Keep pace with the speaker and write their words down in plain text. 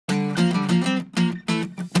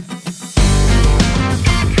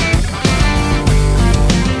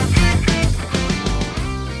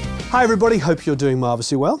Hi everybody, hope you're doing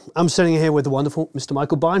marvellously well. I'm sitting here with the wonderful Mr.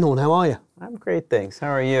 Michael Beinhorn. How are you? I'm great, thanks. How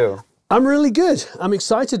are you? I'm really good. I'm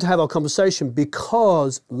excited to have our conversation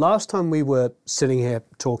because last time we were sitting here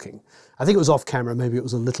talking, I think it was off camera, maybe it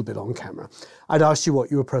was a little bit on camera. I'd asked you what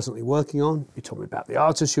you were presently working on. You told me about the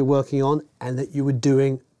artists you're working on and that you were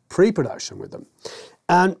doing pre-production with them.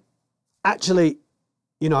 And actually,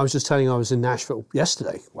 you know, I was just telling you I was in Nashville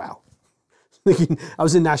yesterday. Wow. I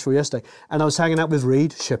was in Nashville yesterday and I was hanging out with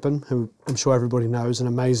Reed Shippen, who I'm sure everybody knows, an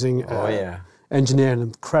amazing engineer and an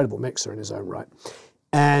incredible mixer in his own right.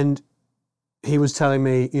 And he was telling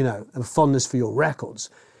me, you know, a fondness for your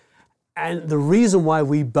records. And the reason why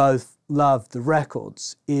we both love the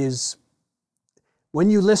records is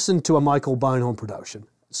when you listen to a Michael Beinhorn production,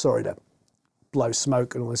 sorry to blow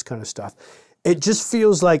smoke and all this kind of stuff, it just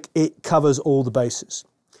feels like it covers all the bases.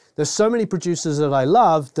 There's so many producers that I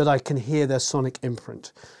love that I can hear their sonic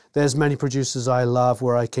imprint. There's many producers I love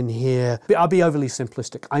where I can hear, I'll be overly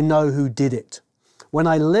simplistic, I know who did it. When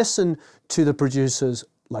I listen to the producers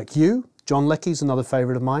like you, John Leckie's another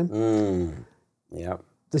favorite of mine. Yeah.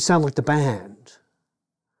 They sound like the band.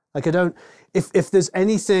 Like I don't, if there's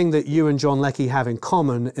anything that you and John Leckie have in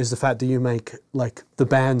common is the fact that you make like the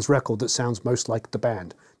band's record that sounds most like the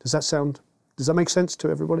band. Does that make sense to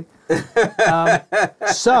everybody? Well,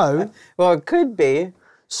 it could be.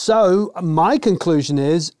 So my conclusion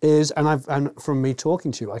is, and from me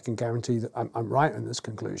talking to you, I can guarantee that I'm right in this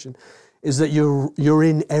conclusion, is that you're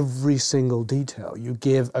in every single detail. You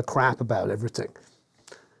give a crap about everything.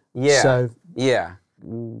 Yeah. So, yeah.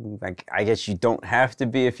 Like, I guess you don't have to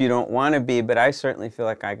be if you don't want to be, but I certainly feel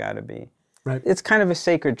like I got to be. Right. It's kind of a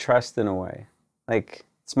sacred trust in a way. Like,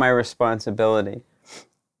 it's my responsibility.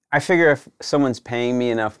 I figure if someone's paying me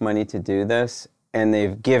enough money to do this and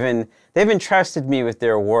they've entrusted me with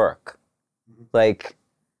their work, like,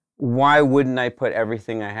 why wouldn't I put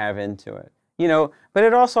everything I have into it? You know, but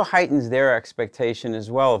it also heightens their expectation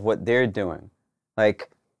as well of what they're doing. Like,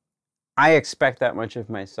 I expect that much of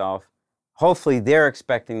myself. Hopefully they're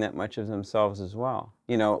expecting that much of themselves as well.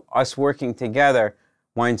 You know, us working together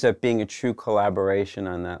winds up being a true collaboration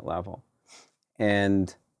on that level.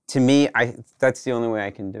 And to me, that's the only way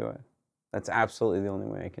I can do it. That's absolutely the only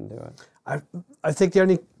way I can do it. I think the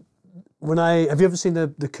only, have you ever seen the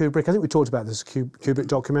Kubrick, I think we talked about this Kubrick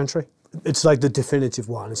documentary. It's like the definitive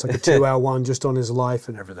one. It's like a 2-hour one just on his life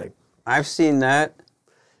and everything. I've seen that.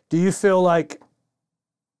 Do you feel like,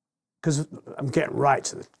 because I'm getting right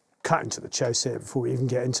to cutting to the chase here before we even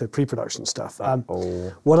get into pre-production stuff.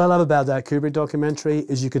 What I love about that Kubrick documentary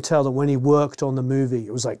is you could tell that when he worked on the movie,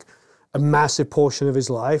 it was like a massive portion of his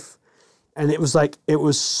life. And it was like, it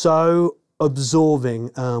was so absorbing,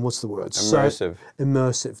 what's the word? Immersive. So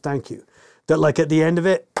immersive, thank you. That like at the end of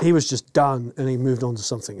it, he was just done and he moved on to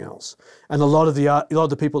something else. And a lot of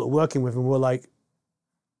the people that were working with him were like,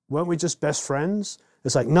 weren't we just best friends?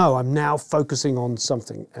 It's like, no, I'm now focusing on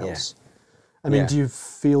something else. Yeah. I mean, do you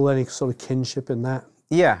feel any sort of kinship in that?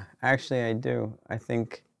 Yeah, actually I do. I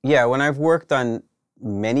think, yeah, when I've worked on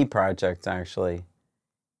many projects actually,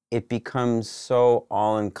 it becomes so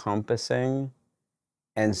all-encompassing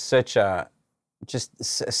and such a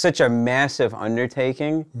massive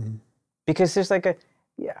undertaking, because there's like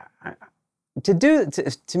to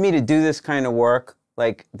me to do this kind of work,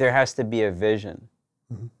 like there has to be a vision.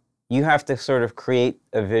 You have to sort of create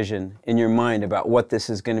a vision in your mind about what this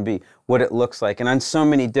is going to be, what it looks like, and on so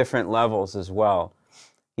many different levels as well.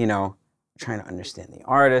 You know, trying to understand the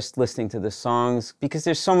artist, listening to the songs, because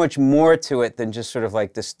there's so much more to it than just sort of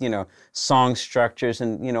like this, you know, song structures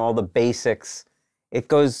and, you know, all the basics. It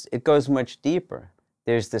goes much deeper.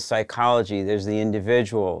 There's the psychology, there's the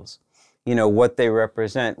individuals, you know, what they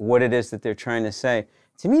represent, what it is that they're trying to say.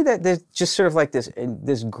 To me, that there's just sort of like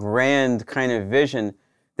this grand kind of vision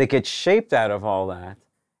that gets shaped out of all that.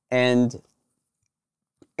 And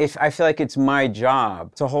I feel like it's my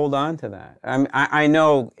job to hold on to that. I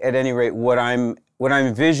know at any rate what I'm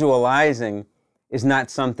visualizing is not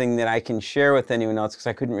something that I can share with anyone else because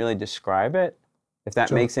I couldn't really describe it, if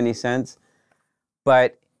that makes any sense.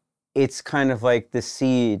 But it's kind of like the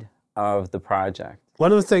seed of the project.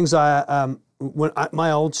 One of the things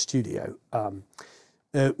my old studio,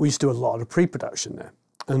 we used to do a lot of pre-production there.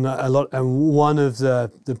 And one of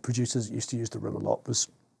the producers that used to use the room a lot was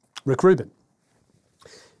Rick Rubin.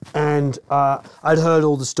 And I'd heard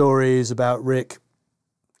all the stories about Rick,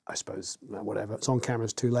 I suppose, whatever, it's on camera,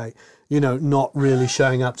 it's too late, you know, not really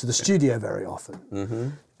showing up to the studio very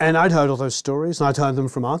often. And I'd heard all those stories, and I'd heard them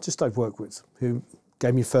from artists I've worked with who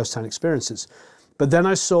gave me first-hand experiences. But then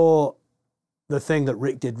I saw the thing that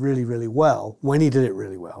Rick did really, really well, when he did it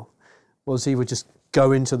really well, was he would just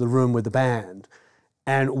go into the room with the band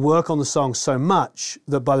and work on the song so much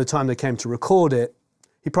that by the time they came to record it,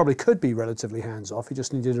 he probably could be relatively hands-off. He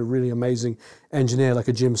just needed a really amazing engineer like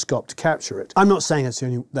a Jim Scott to capture it. I'm not saying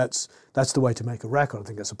that's the way to make a record. I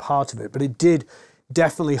think that's a part of it, but it did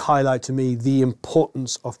definitely highlight to me the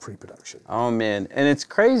importance of pre-production. Oh man, and it's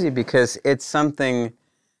crazy because it's something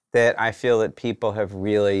that I feel that people have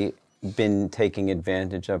really been taking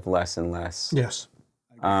advantage of less and less. Yes.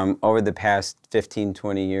 Over the past 15,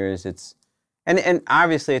 20 years, and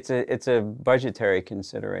obviously it's a budgetary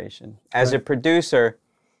consideration. As a producer,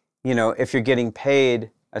 you know, if you're getting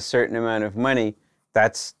paid a certain amount of money,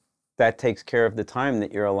 that takes care of the time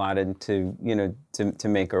that you're allotted to, you know, to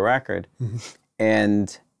make a record. Mm-hmm.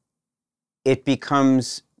 And it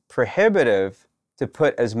becomes prohibitive to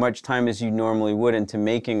put as much time as you normally would into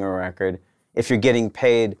making a record if you're getting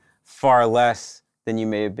paid far less than you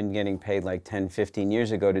may have been getting paid like 10, 15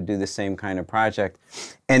 years ago to do the same kind of project.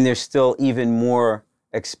 And there's still even more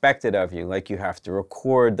expected of you. Like you have to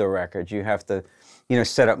record the record, you have to, you know,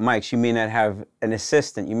 set up mics. You may not have an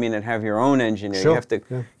assistant, you may not have your own engineer.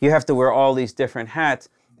 Sure. You have to wear all these different hats.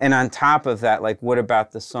 And on top of that, like, what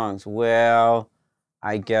about the songs? Well,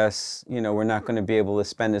 I guess, you know, we're not going to be able to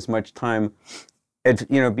spend as much time,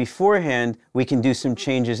 you know, beforehand. We can do some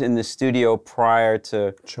changes in the studio prior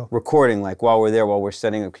to recording, like while we're there, while we're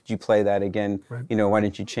setting up, could you play that again? Right. You know, why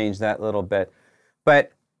didn't you change that little bit?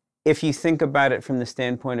 But if you think about it from the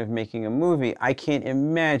standpoint of making a movie, I can't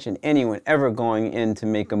imagine anyone ever going in to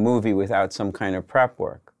make a movie without some kind of prep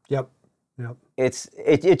work. Yep. Yep.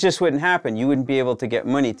 It just wouldn't happen. You wouldn't be able to get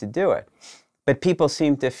money to do it. But people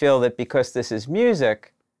seem to feel that because this is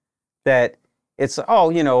music, that it's, oh,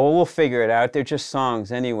 you know, we'll figure it out. They're just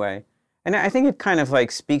songs anyway. And I think it kind of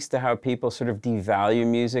like speaks to how people sort of devalue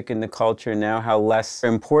music in the culture now, how less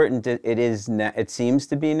important it is now, it seems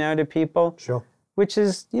to be now to people. Sure. Which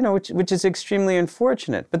is, you know, which is extremely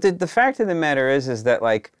unfortunate. But the fact of the matter is that,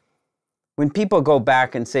 like, when people go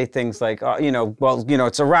back and say things like, oh, you know, well, you know,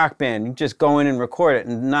 it's a rock band, you just go in and record it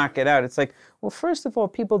and knock it out. It's like, well, first of all,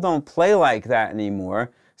 people don't play like that anymore.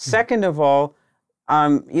 Second of all,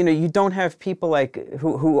 you know, you don't have people like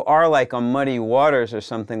who are like on Muddy Waters or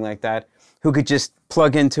something like that, who could just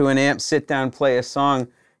plug into an amp, sit down, play a song,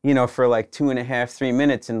 you know, for like 2.5, 3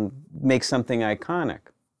 minutes and make something iconic.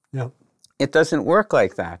 Yeah. It doesn't work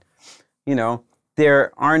like that. You know,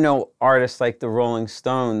 there are no artists like the Rolling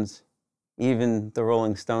Stones, even the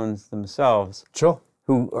Rolling Stones themselves,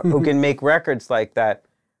 who can make records like that,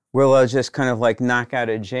 where they'll just kind of like knock out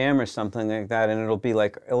a jam or something like that, and it'll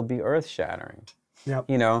be earth-shattering. Yep.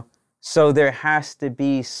 You know, so there has to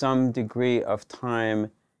be some degree of time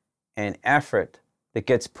and effort that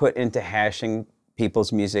gets put into hashing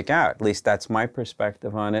people's music out. At least that's my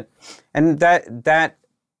perspective on it, and that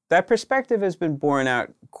perspective has been borne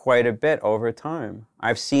out quite a bit over time.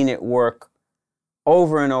 I've seen it work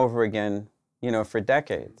over and over again, you know, for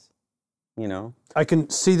decades, you know. I can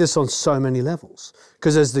see this on so many levels,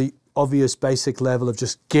 because there's the obvious basic level of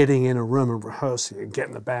just getting in a room and rehearsing and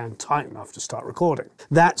getting the band tight enough to start recording.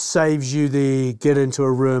 That saves you the get into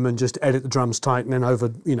a room and just edit the drums tight and then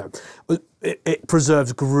over, you know, it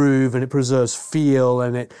preserves groove and it preserves feel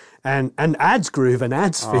and it and adds groove and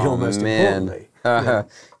adds feel, most importantly. Yeah.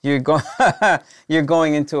 You're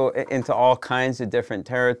going into all kinds of different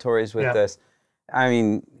territories with this. I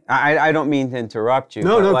mean, I don't mean to interrupt you.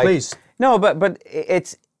 No, like, please. No, but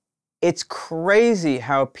it's crazy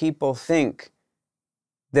how people think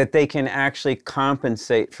that they can actually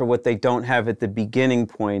compensate for what they don't have at the beginning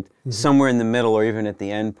point, somewhere in the middle or even at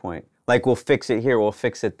the end point. Like, we'll fix it here, we'll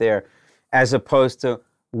fix it there, as opposed to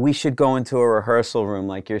we should go into a rehearsal room,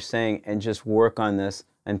 like you're saying, and just work on this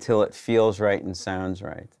until it feels right and sounds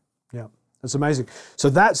right. Yeah, that's amazing. So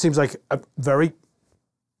that seems like a very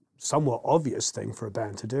somewhat obvious thing for a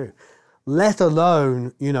band to do, let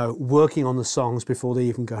alone, you know, working on the songs before they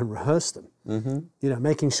even go and rehearse them. You know,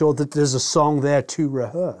 making sure that there's a song there to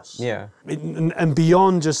rehearse. Yeah. And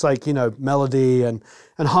beyond just like, you know, melody and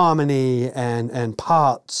harmony and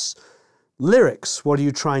parts, lyrics, what are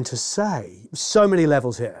you trying to say? So many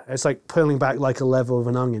levels here. It's like peeling back like a level of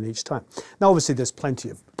an onion each time. Now, obviously, there's plenty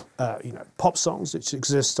of you know, pop songs which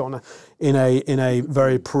exist in a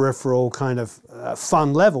very peripheral kind of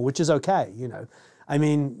fun level, which is okay. You know, I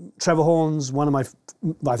mean, Trevor Horn's I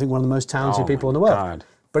think one of the most talented people in the world. God.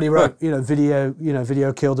 But he wrote, you know,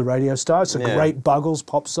 Video Killed the Radio Star. It's a great Buggles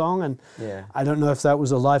pop song, and I don't know if that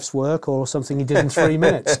was a life's work or something he did in 3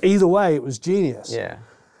 minutes. Either way, it was genius. Yeah.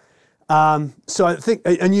 So I think,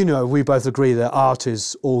 and you know, we both agree that art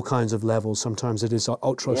is all kinds of levels. Sometimes it is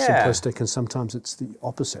ultra simplistic, and sometimes it's the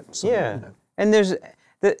opposite. So, yeah. You know. And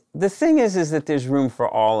the thing is that there's room for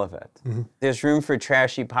all of it. There's room for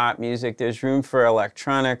trashy pop music. There's room for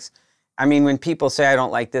electronics. I mean, when people say, I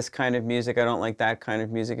don't like this kind of music, I don't like that kind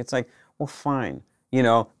of music, it's like, well, fine. You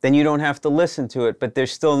know, then you don't have to listen to it, but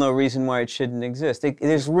there's still no reason why it shouldn't exist.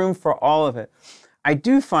 There's room for all of it. I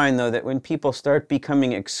do find, though, that when people start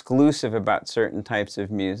becoming exclusive about certain types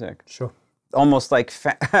of music, sure, almost like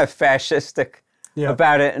fascistic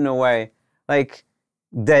about it in a way, like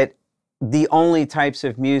that the only types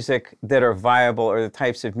of music that are viable are the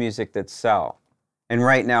types of music that sell. And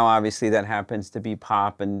right now, obviously, that happens to be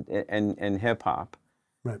pop and hip-hop.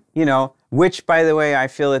 Right. You know, which, by the way, I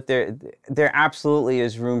feel that there absolutely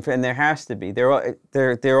is room for, and there has to be.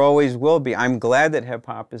 There always will be. I'm glad that hip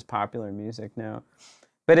hop is popular music now,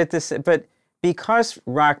 but because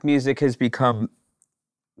rock music has become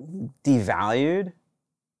devalued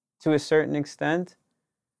to a certain extent,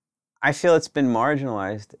 I feel it's been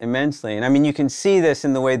marginalized immensely. And I mean, you can see this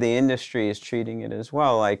in the way the industry is treating it as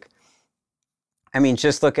well. Like, I mean,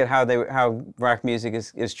 just look at how rock music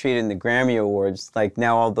is treated in the Grammy Awards. Like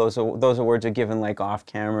now, all those awards are given like off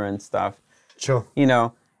camera and stuff. Sure. You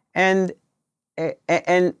know, and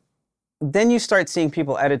then you start seeing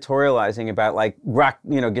people editorializing about like rock.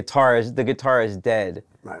 You know, the guitar is dead.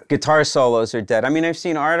 Right. Guitar solos are dead. I mean, I've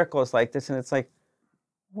seen articles like this, and it's like,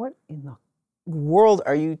 what in the world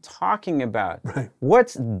are you talking about? Right.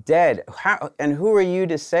 What's dead? How and who are you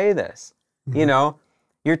to say this? You know.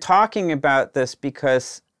 You're talking about this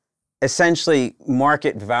because essentially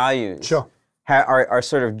market values are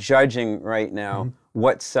sort of judging right now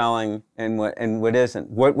what's selling and what isn't.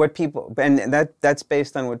 What people and that's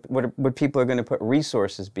based on what people are going to put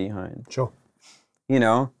resources behind. Sure. You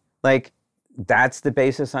know, like that's the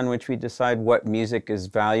basis on which we decide what music is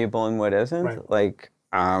valuable and what isn't. Right. Like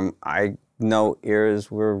I know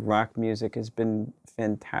eras where rock music has been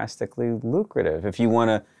fantastically lucrative if you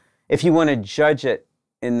want to judge it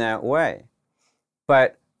in that way.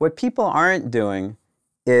 But what people aren't doing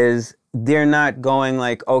is they're not going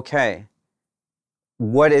like, okay,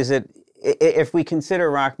 what is it? If we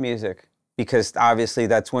consider rock music, because obviously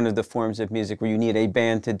that's one of the forms of music where you need a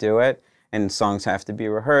band to do it, and songs have to be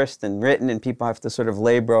rehearsed and written, and people have to sort of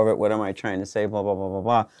labor over it, what am I trying to say, blah, blah, blah, blah,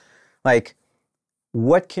 blah. Like,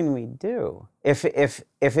 what can we do? If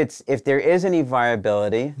there is any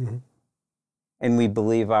viability, and we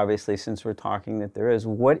believe, obviously, since we're talking that there is,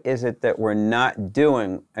 what is it that we're not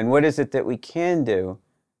doing, and what is it that we can do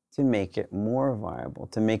to make it more viable,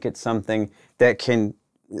 to make it something that can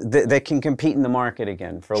compete in the market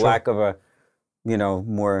again, for lack of a, you know,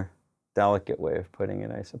 more delicate way of putting it,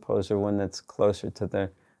 I suppose, or one that's closer to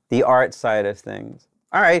the art side of things.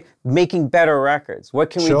 All right, making better records. What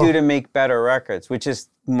can we do to make better records? Which is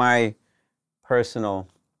my personal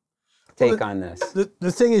take on this.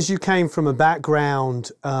 The thing is, you came from a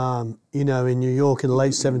background, you know, in New York in the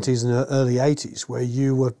late 70s and early 80s, where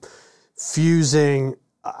you were fusing,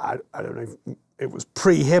 I don't know if it was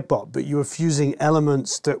pre-hip-hop, but you were fusing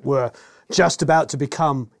elements that were just about to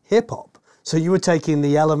become hip-hop. So you were taking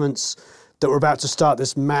the elements that were about to start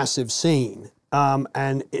this massive scene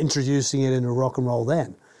and introducing it into rock and roll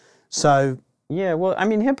then. So... Yeah, well, I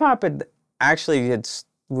mean, hip-hop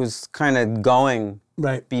was kind of going...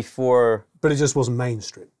 Right. Before, but it just wasn't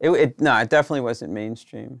mainstream. No, it definitely wasn't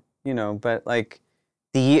mainstream. You know, but like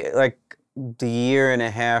the year and a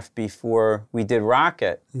half before we did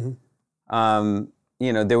Rockit,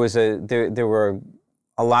 you know, there were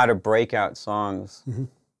a lot of breakout songs,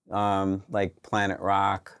 like Planet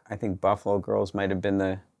Rock. I think Buffalo Girls might have been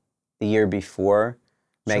the year before.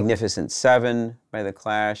 Magnificent Seven by The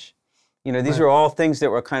Clash. You know, these were all things that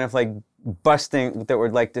were kind of like busting, that were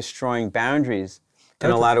like destroying boundaries in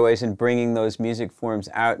a lot of ways, and bringing those music forms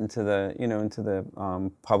out into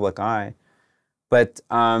the public eye. But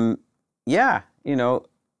yeah, you know,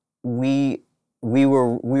 we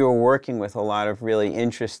were working with a lot of really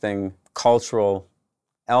interesting cultural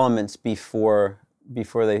elements before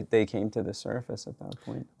they came to the surface at that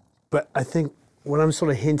point. But I think what I'm sort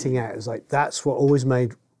of hinting at is like that's what always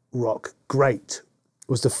made rock great,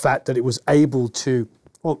 was the fact that it was able to,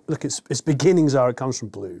 well, look, its beginnings are, it comes from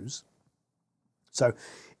blues. So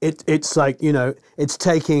it's like, you know, it's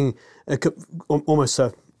taking almost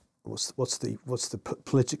a, what's the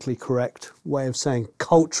politically correct way of saying,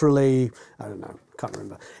 culturally, I don't know, can't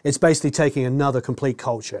remember. It's basically taking another complete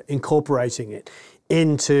culture, incorporating it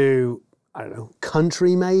into, I don't know,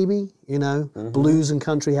 country maybe, you know, blues and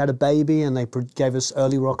country had a baby and they gave us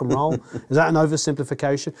early rock and roll. Is that an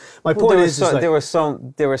oversimplification? My point is there were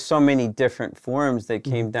so many different forms that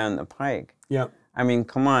came down the pike. Yeah. I mean,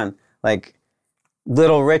 come on, like,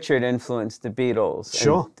 Little Richard influenced the Beatles.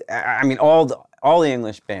 Sure. And, I mean, all the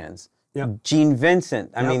English bands. Yep. Gene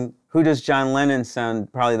Vincent. I Yep. mean, who does John Lennon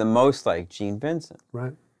sound probably the most like? Gene Vincent.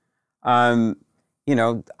 Right. You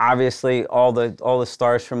know, obviously all the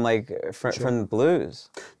stars from from the blues.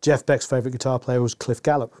 Jeff Beck's favorite guitar player was Cliff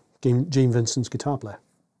Gallup, Gene Vincent's guitar player.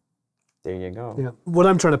 There you go. Yeah. What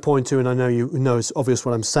I'm trying to point to, and I know you know it's obvious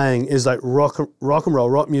what I'm saying, is that rock and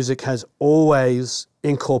roll, rock music has always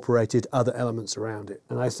incorporated other elements around it.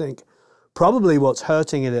 And I think probably what's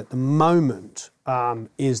hurting it at the moment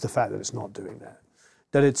is the fact that it's not doing that.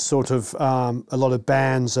 That it's sort of, a lot of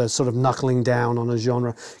bands are sort of knuckling down on a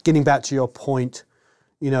genre. Getting back to your point,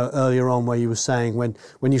 you know, earlier on where you were saying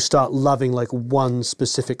when you start loving like one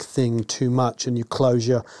specific thing too much and you close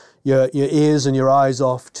your ears and your eyes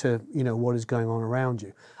off to, you know, what is going on around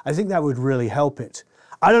you. I think that would really help it.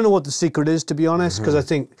 I don't know what the secret is, to be honest, because I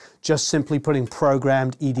think just simply putting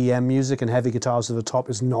programmed EDM music and heavy guitars at the top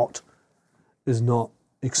is not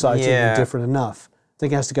exciting and different enough. I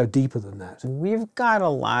think it has to go deeper than that. We've got a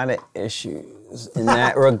lot of issues in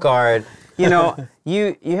that regard. You know,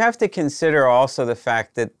 you have to consider also the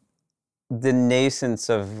fact that the nascence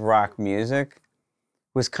of rock music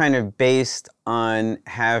was kind of based on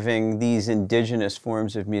having these indigenous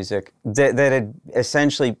forms of music that had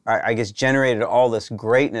essentially, I guess, generated all this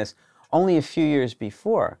greatness only a few years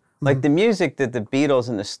before. Like the music that the Beatles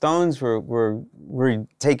and the Stones were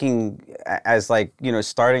taking as like, you know,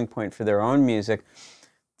 starting point for their own music,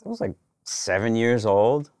 it was like 7 years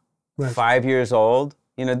old, 5 years old.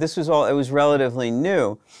 You know, this was all, it was relatively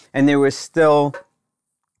new. And there was still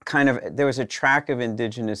there was a track of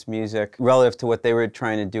indigenous music relative to what they were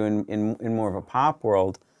trying to do in more of a pop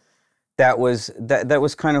world that was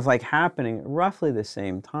kind of like happening at roughly the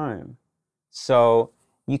same time. So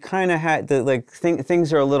you kind of had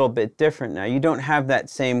things are a little bit different now. You don't have that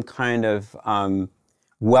same kind of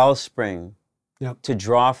wellspring to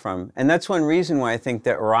draw from. And that's one reason why I think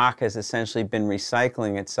that rock has essentially been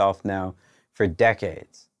recycling itself now for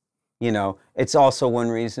decades. You know, it's also one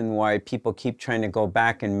reason why people keep trying to go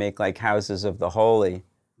back and make like Houses of the Holy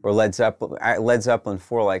or Led Zeppelin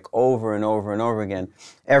 4 like over and over and over again.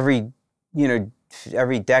 Every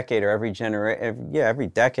decade or every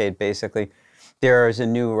decade basically, there is a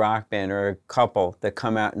new rock band or a couple that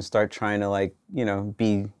come out and start trying to like, you know,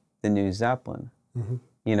 be the new Zeppelin,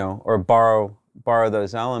 you know, or borrow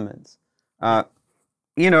those elements.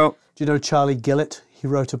 You know. Do you know Charlie Gillett? He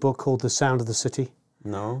wrote a book called The Sound of the City.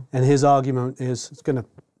 No. And his argument is, it's going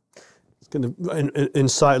to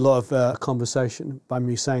incite a lot of conversation by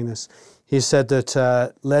me saying this. He said that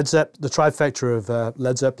the trifecta of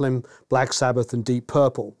Led Zeppelin, Black Sabbath, and Deep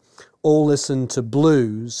Purple all listened to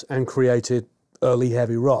blues and created early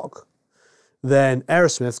heavy rock. Then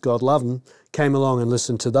Aerosmith, God love them, came along and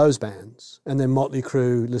listened to those bands. And then Motley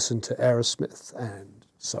Crue listened to Aerosmith and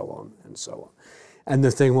so on and so on. And the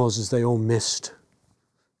thing was they all missed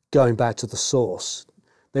going back to the source.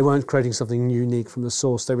 They weren't creating something unique from the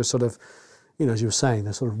source. They were sort of, you know, as you were saying,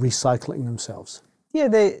 they're sort of recycling themselves.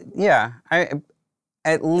 Yeah,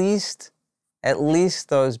 at least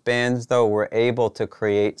those bands though were able to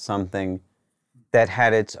create something that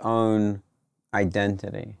had its own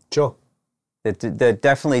identity. Sure. That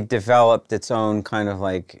definitely developed its own kind of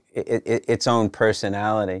like its own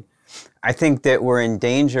personality. I think that we're in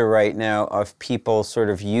danger right now of people sort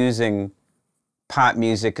of using pop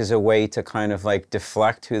music as a way to kind of like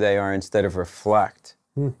deflect who they are instead of reflect.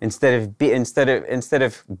 Instead of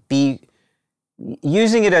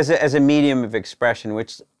using it as a medium of expression,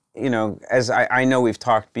 which, you know, as I know we've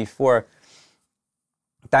talked before,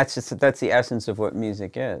 that's the essence of what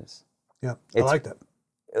music is. Yeah, I like that.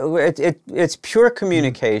 It's pure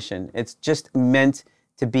communication. It's just meant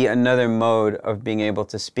to be another mode of being able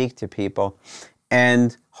to speak to people,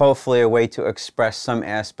 and hopefully a way to express some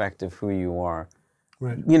aspect of who you are.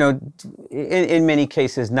 Right. You know, in many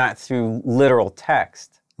cases, not through literal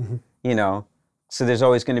text, you know, so there's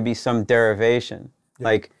always going to be some derivation. Yeah.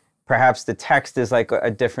 Like perhaps the text is like a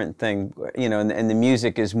different thing, you know, and the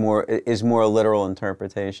music is more a literal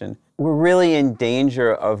interpretation. We're really in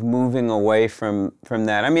danger of moving away from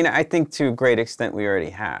that. I mean, I think to a great extent we already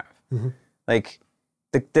have. Like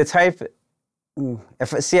the type,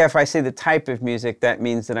 if I say the type of music, that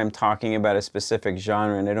means that I'm talking about a specific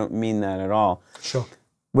genre, and I don't mean that at all. Sure.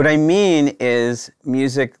 What I mean is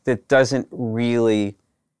music that doesn't really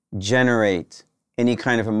generate any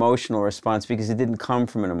kind of emotional response because it didn't come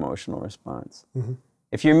from an emotional response.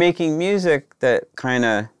 If you're making music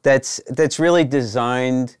that's really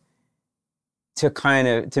designed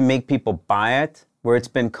to make people buy it, where it's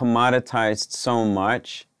been commoditized so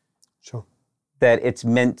much, sure, that it's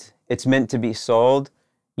meant it's meant to be sold,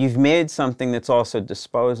 you've made something that's also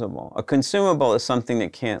disposable. A consumable is something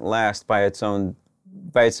that can't last by its own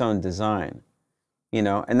design, you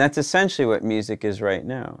know, and that's essentially what music is right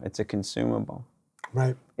now. It's a consumable.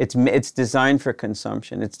 Right. It's designed for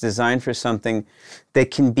consumption. It's designed for something that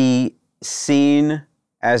can be seen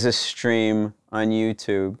as a stream on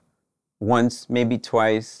YouTube once, maybe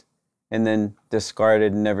twice, and then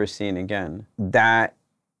discarded and never seen again. That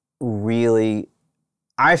really,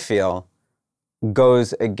 I feel,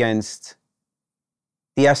 goes against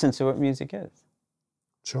the essence of what music is.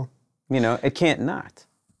 Sure. You know, it can't not.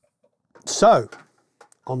 So,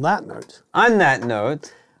 on that note. On that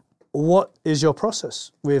note. What is your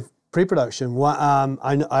process with pre-production?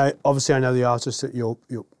 I obviously I know the artists that I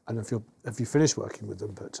don't know if you finished working with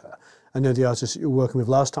them, but I know the artists that you were working with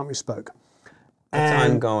last time we spoke. It's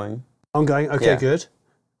ongoing. Ongoing. Okay, yeah. Good.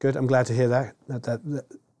 Good. I'm glad to hear that.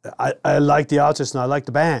 I like the artist and I like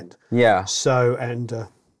the band. Yeah. So, and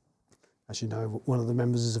as you know, one of the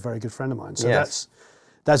members is a very good friend of mine. So yes.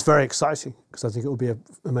 that's very exciting because I think it will be an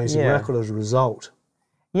amazing record as a result.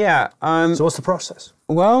 Yeah. So what's the process?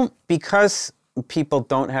 Well, because people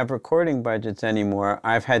don't have recording budgets anymore,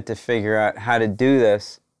 I've had to figure out how to do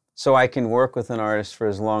this so I can work with an artist for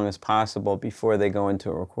as long as possible before they go into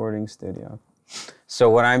a recording studio. So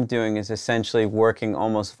what I'm doing is essentially working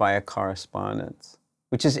almost via correspondence,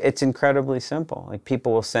 it's incredibly simple. Like,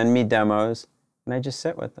 people will send me demos and I just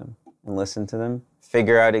sit with them and listen to them,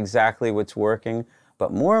 figure out exactly what's working,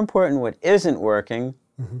 but more important, what isn't working.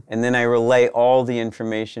 And then I relay all the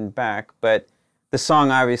information back. But the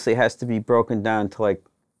song obviously has to be broken down to like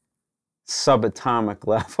subatomic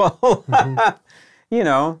level. You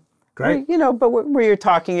know, great. You know, but where you're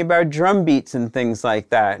talking about drum beats and things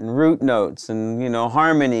like that, and root notes, and you know,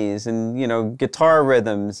 harmonies, and you know, guitar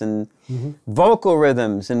rhythms, and vocal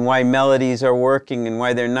rhythms, and why melodies are working and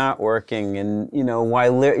why they're not working, and you know,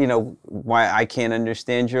 why I can't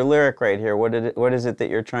understand your lyric right here. What is it that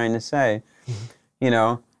you're trying to say? You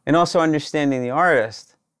know, and also understanding the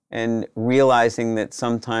artist and realizing that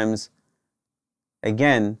sometimes,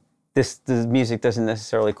 again, the music doesn't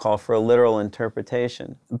necessarily call for a literal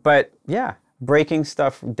interpretation. But yeah, breaking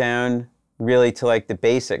stuff down really to like the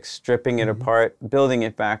basics, stripping it apart, building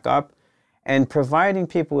it back up, and providing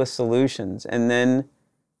people with solutions. And then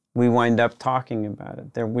we wind up talking about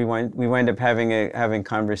it. We wind up having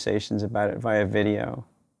conversations about it via video.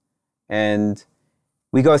 And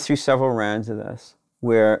we go through several rounds of this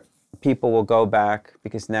where people will go back,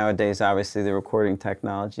 because nowadays obviously the recording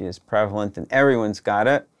technology is prevalent and everyone's got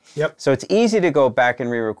it. Yep. So it's easy to go back and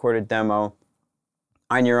re-record a demo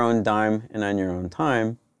on your own dime and on your own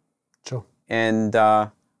time. Sure. And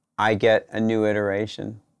I get a new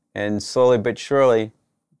iteration, and slowly but surely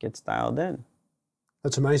it gets dialed in.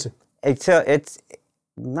 That's amazing. It's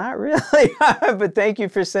not really, but thank you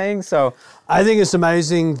for saying so. I think it's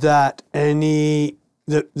amazing that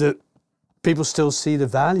that people still see the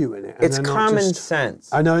value in it. It's common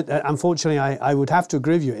sense. I know, unfortunately, I would have to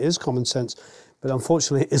agree with you. It is common sense, but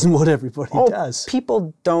unfortunately, it isn't what everybody does.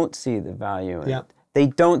 People don't see the value in it. They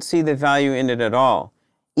don't see the value in it at all,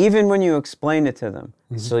 even when you explain it to them.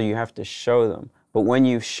 So you have to show them. But when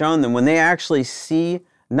you've shown them, when they actually see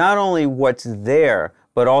not only what's there,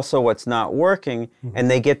 but also what's not working, and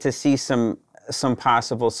they get to see some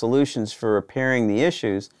possible solutions for repairing the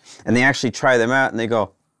issues, and they actually try them out and they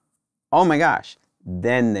go, oh my gosh,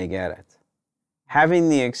 then they get it. Having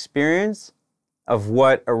the experience of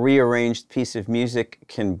what a rearranged piece of music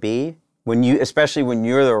can be, especially when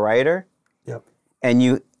you're the writer, and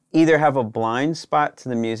you either have a blind spot to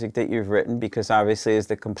the music that you've written, because obviously as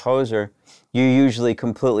the composer, you're usually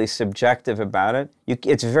completely subjective about it.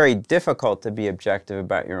 It's very difficult to be objective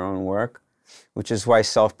about your own work, which is why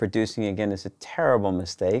self-producing, again, is a terrible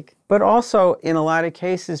mistake. But also, in a lot of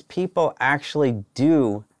cases, people actually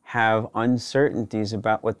do have uncertainties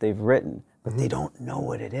about what they've written, but they don't know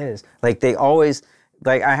what it is. Like,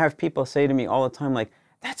 I have people say to me all the time, like,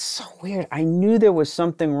 that's so weird. I knew there was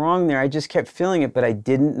something wrong there. I just kept feeling it, but I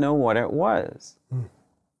didn't know what it was.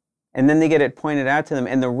 And then they get it pointed out to them.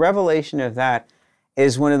 And the revelation of that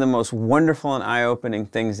is one of the most wonderful and eye-opening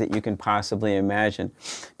things that you can possibly imagine.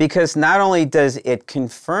 Because not only does it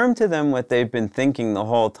confirm to them what they've been thinking the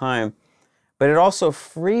whole time, but it also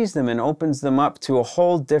frees them and opens them up to a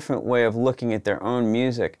whole different way of looking at their own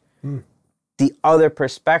music. The other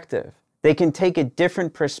perspective. They can take a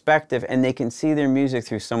different perspective and they can see their music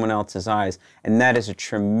through someone else's eyes. And that is a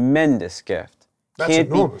tremendous gift. That's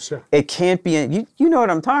enormous, It can't be, you know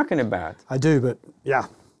what I'm talking about. I do, but yeah.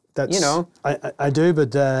 That's, you know. I do,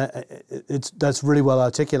 but that's really well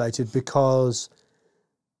articulated, because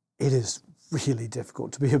it is really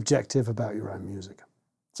difficult to be objective about your own music.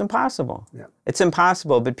 It's impossible. Yeah. It's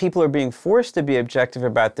impossible, but people are being forced to be objective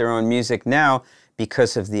about their own music now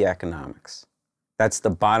because of the economics. That's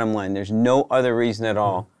the bottom line. There's no other reason at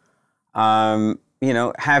all. You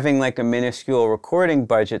know, having like a minuscule recording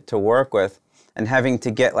budget to work with and having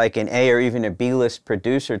to get like an A or even a B-list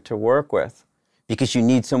producer to work with because you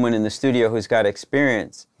need someone in the studio who's got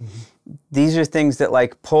experience. These are things that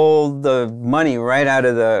like pull the money right out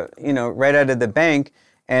of the, you know, right out of the bank,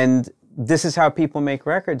 and this is how people make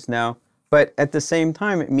records now. But at the same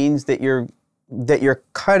time, it means that you're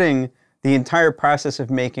cutting the entire process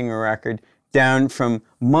of making a record down from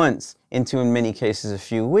months into, in many cases, a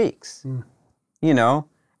few weeks. You know?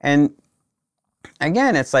 And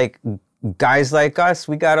again, it's like guys like us,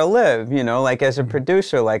 we gotta live, you know, like as a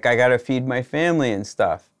producer, like I gotta feed my family and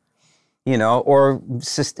stuff, you know,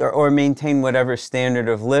 or maintain whatever standard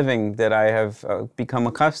of living that I have become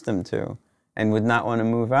accustomed to and would not want to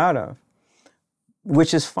move out of,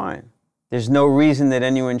 which is fine. There's no reason that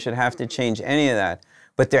anyone should have to change any of that,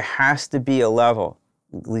 but there has to be a level,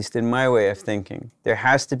 at least in my way of thinking, there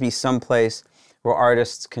has to be some place where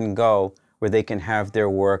artists can go where they can have their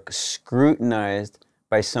work scrutinized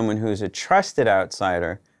by someone who's a trusted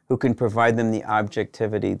outsider who can provide them the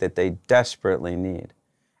objectivity that they desperately need.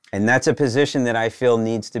 And that's a position that I feel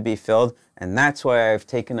needs to be filled, and that's why I've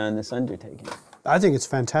taken on this undertaking. I think it's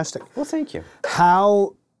fantastic. Well, thank you.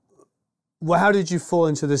 How did you fall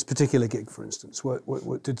into this particular gig, for instance?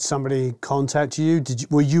 What did somebody contact you?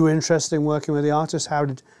 Were you interested in working with the artist? How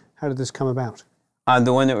did this come about?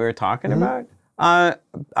 The one that we were talking about?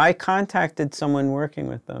 I contacted someone working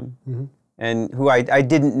with them, and who I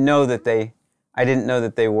didn't know that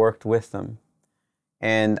they worked with them,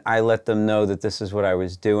 and I let them know that this is what I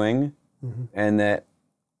was doing, and that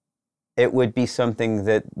it would be something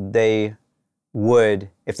that they would,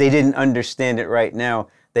 if they didn't understand it right now,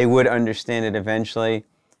 they would understand it eventually,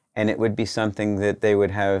 and it would be something that they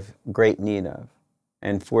would have great need of.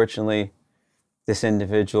 And fortunately, this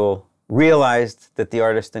individual realized that the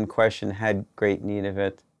artist in question had great need of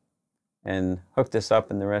it and hooked us up,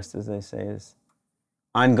 and the rest, as they say, is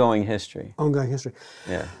ongoing history. Ongoing history.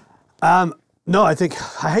 Yeah. No, I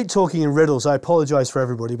hate talking in riddles. I apologize for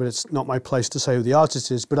everybody, but it's not my place to say who the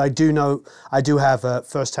artist is. But I do know, I do have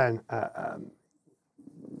first-hand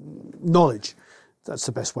knowledge. That's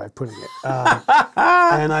the best way of putting it.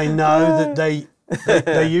 And I know that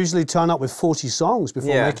they usually turn up with 40 songs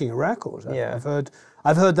before making a record. Yeah.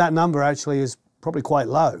 I've heard that number actually is probably quite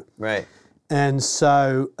low. Right. And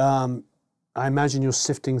so I imagine you're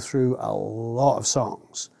sifting through a lot of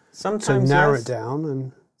songs sometimes to narrow it down.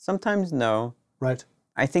 And sometimes no. Right.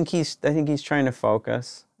 I think he's trying to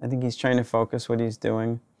focus. I think he's trying to focus what he's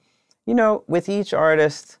doing. You know, with each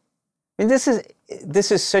artist, I mean,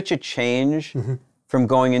 this is such a change from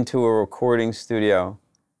going into a recording studio,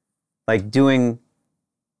 like doing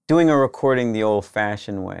a recording the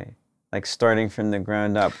old-fashioned way, like starting from the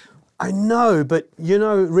ground up. I know, but you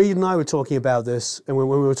know, Reed and I were talking about this, and when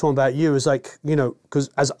we were talking about you, it's like, you know, because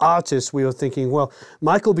as artists, we were thinking, well,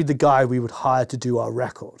 Mike will be the guy we would hire to do our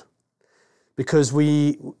record. Because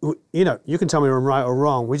we, you know, you can tell me I'm right or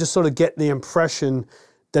wrong, we just sort of get the impression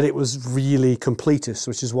that it was really completist,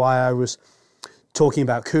 which is why I was talking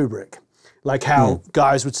about Kubrick. Like how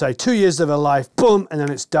guys would say 2 years of their life, boom, and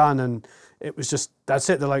then it's done, and it was just, that's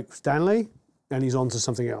it. They're like, Stanley, and he's on to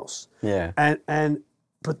something else. Yeah.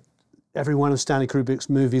 But every one of Stanley Kubrick's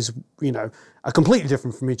movies, you know, are completely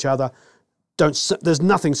different from each other. There's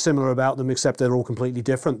nothing similar about them except they're all completely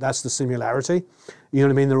different. That's the similarity. You know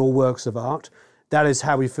what I mean? They're all works of art. That is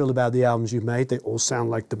how we feel about the albums you've made. They all sound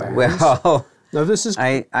like the bands. Well, no, this is.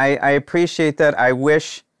 I appreciate that. I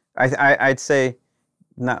wish I'd say,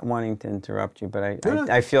 not wanting to interrupt you, but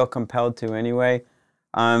I feel compelled to anyway.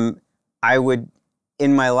 I would,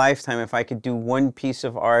 in my lifetime, if I could do one piece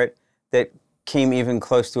of art that came even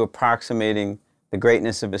close to approximating the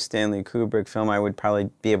greatness of a Stanley Kubrick film, I would probably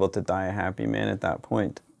be able to die a happy man at that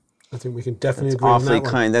point. I think we can definitely agree on that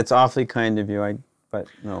one. That's awfully kind of you. But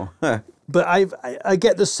no. But I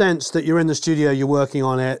get the sense that you're in the studio, you're working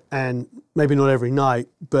on it, and maybe not every night,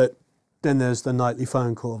 but then there's the nightly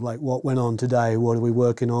phone call of like, what went on today? What are we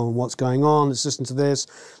working on? What's going on? Let's listen to this.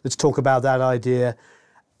 Let's talk about that idea.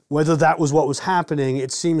 Whether that was what was happening,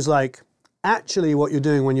 it seems like actually what you're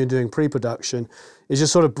doing when you're doing pre-production is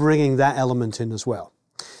just sort of bringing that element in as well.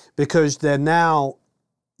 Because they're now,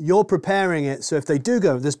 you're preparing it, so if they do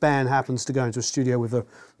go, this band happens to go into a studio with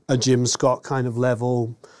a Jim Scott kind of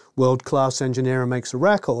level, world-class engineer and makes a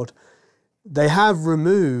record, they have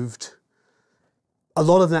removed a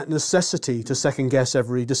lot of that necessity to second-guess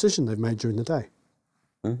every decision they've made during the day.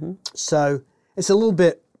 So it's a little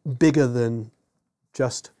bit bigger than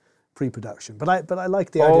just pre-production. But I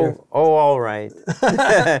like the idea. Oh, all right.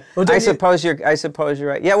 Well, I suppose you're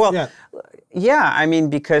right. Yeah. Well, yeah. I mean,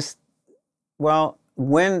 because, well,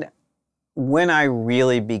 when I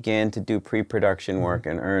really began to do pre-production work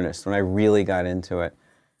in earnest, when I really got into it,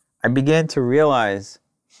 I began to realize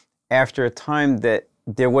after a time that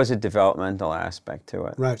there was a developmental aspect to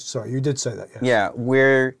it. Right. Sorry, you did say that. Yes. Yeah,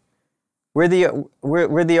 where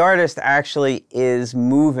the artist actually is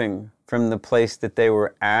moving from the place that they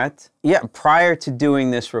were at. Yeah, prior to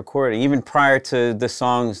doing this recording, even prior to the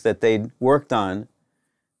songs that they'd worked on,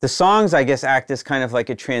 the songs, I guess, act as kind of like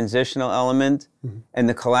a transitional element, and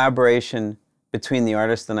the collaboration between the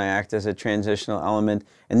artist and I act as a transitional element.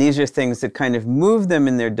 And these are things that kind of move them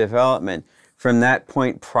in their development from that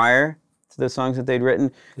point prior to the songs that they'd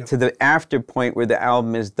written to the after point where the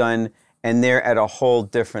album is done and they're at a whole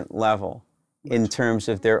different level in terms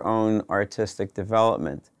of their own artistic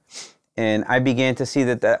development. And I began to see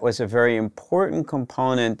that that was a very important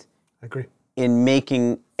component in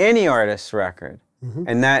making any artist's record.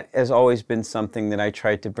 And that has always been something that I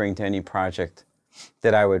tried to bring to any project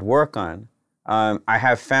that I would work on. I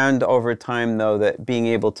have found over time, though, that being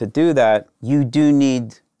able to do that, you do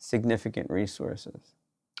need significant resources.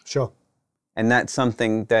 Sure. And that's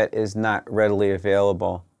something that is not readily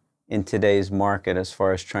available in today's market as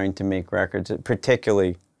far as trying to make records,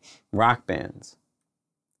 particularly rock bands.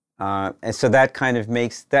 And so that kind of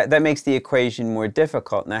makes, that makes the equation more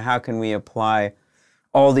difficult. Now, how can we apply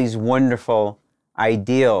all these wonderful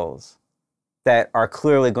ideals that are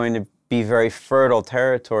clearly going to be very fertile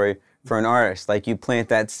territory for an artist? Like you plant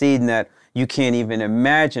that seed and that you can't even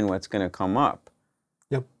imagine what's going to come up.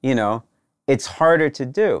 Yep. You know, it's harder to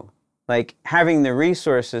do. Like having the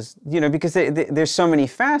resources, you know, because there's so many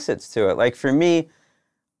facets to it. Like for me,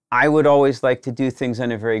 I would always like to do things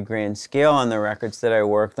on a very grand scale on the records that I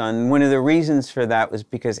worked on. One of the reasons for that was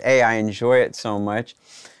because A, I enjoy it so much,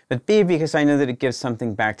 but B, because I know that it gives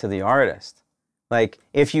something back to the artist. Like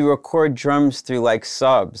if you record drums through like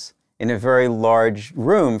subs in a very large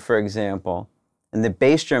room, for example, and the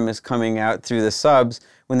bass drum is coming out through the subs,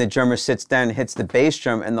 when the drummer sits down and hits the bass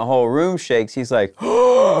drum and the whole room shakes, he's like,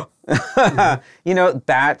 oh, you know,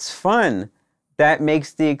 that's fun. That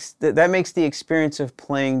makes the experience of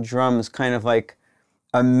playing drums kind of like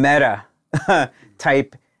a meta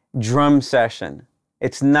type drum session.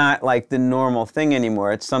 It's not like the normal thing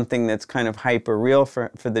anymore. It's something that's kind of hyper real for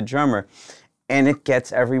the drummer. And it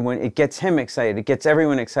gets everyone, it gets him excited, it gets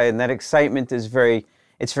everyone excited, and that excitement is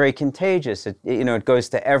it's very contagious. You know, it goes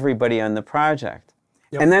to everybody on the project.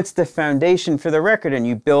 Yep. And that's the foundation for the record, and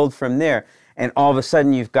you build from there. And all of a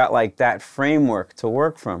sudden you've got like that framework to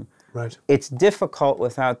work from. Right. It's difficult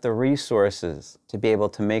without the resources to be able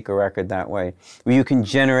to make a record that way, where you can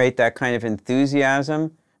generate that kind of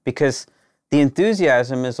enthusiasm, because the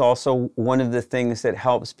enthusiasm is also one of the things that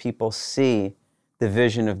helps people see the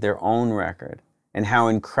vision of their own record and how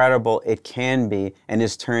incredible it can be and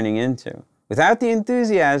is turning into. Without the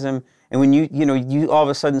enthusiasm, and when you all of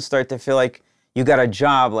a sudden start to feel like you got a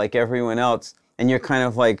job like everyone else, and you're kind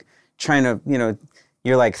of like trying to, you know,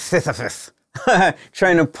 you're like Sisyphus,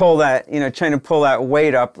 trying to pull that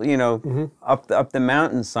weight up, you know, up the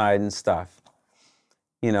mountainside and stuff,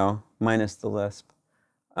 you know, minus the lisp.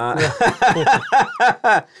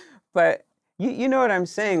 But you know what I'm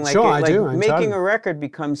saying? Like, sure, I do. Making a record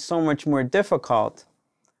becomes so much more difficult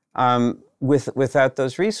without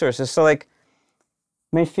those resources. So like,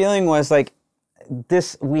 my feeling was like,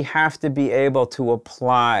 we have to be able to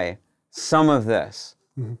apply some of this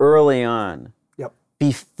early on.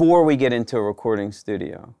 Before we get into a recording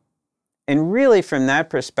studio. And really from that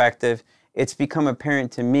perspective, it's become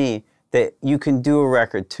apparent to me that you can do a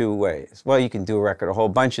record two ways. Well, you can do a record a whole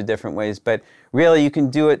bunch of different ways, but really you can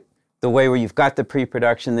do it the way where you've got the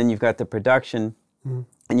pre-production, then you've got the production,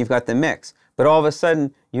 and you've got the mix. But all of a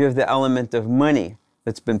sudden, you have the element of money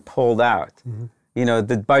that's been pulled out. You know,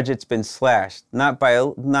 the budget's been slashed, not by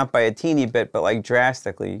a teeny bit, but like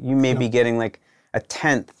drastically. You may be getting like a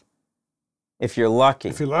tenth, if you're lucky.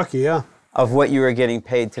 If you're lucky, yeah. Of what you were getting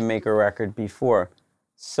paid to make a record before.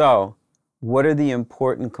 So, what are the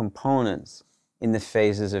important components in the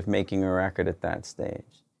phases of making a record at that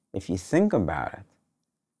stage? If you think about it,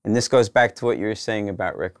 and this goes back to what you were saying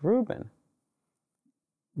about Rick Rubin,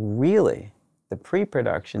 really, the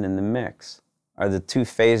pre-production and the mix are the two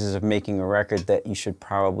phases of making a record that you should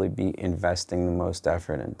probably be investing the most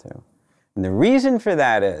effort into. And the reason for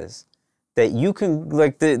that is that you can,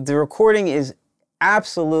 like, the recording is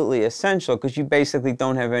absolutely essential because you basically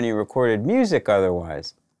don't have any recorded music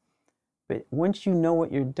otherwise. But once you know what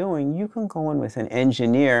you're doing, you can go in with an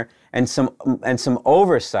engineer and some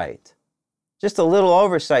oversight. Just a little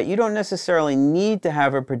oversight. You don't necessarily need to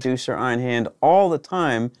have a producer on hand all the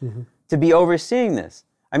time to be overseeing this.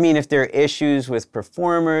 I mean, if there are issues with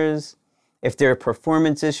performers, if there are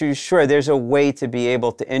performance issues, sure, there's a way to be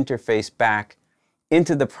able to interface back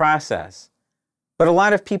into the process. But a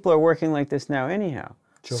lot of people are working like this now anyhow.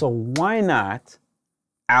 Sure. So why not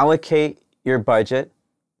allocate your budget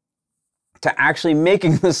to actually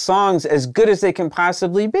making the songs as good as they can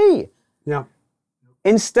possibly be? Yeah.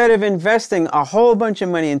 Instead of investing a whole bunch of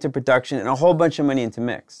money into production and a whole bunch of money into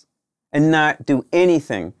mix and not do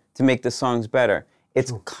anything to make the songs better.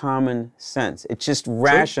 It's common sense. It's just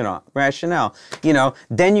rationale. You know,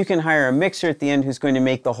 then you can hire a mixer at the end who's going to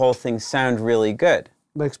make the whole thing sound really good.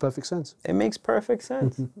 Makes perfect sense. It makes perfect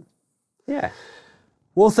sense. Yeah.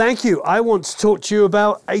 Well, thank you. I want to talk to you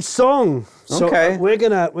about a song. So okay. We're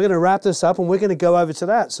gonna wrap this up and we're gonna go over to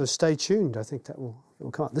that. So stay tuned. I think that will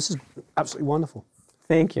come up. This is absolutely wonderful.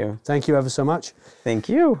 Thank you. Thank you ever so much. Thank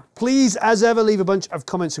you. Please, as ever, leave a bunch of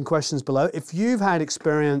comments and questions below. If you've had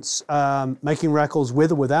experience making records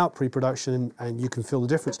with or without pre-production and you can feel the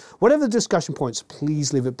difference, whatever the discussion points,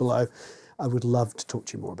 please leave it below. I would love to talk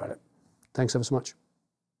to you more about it. Thanks ever so much.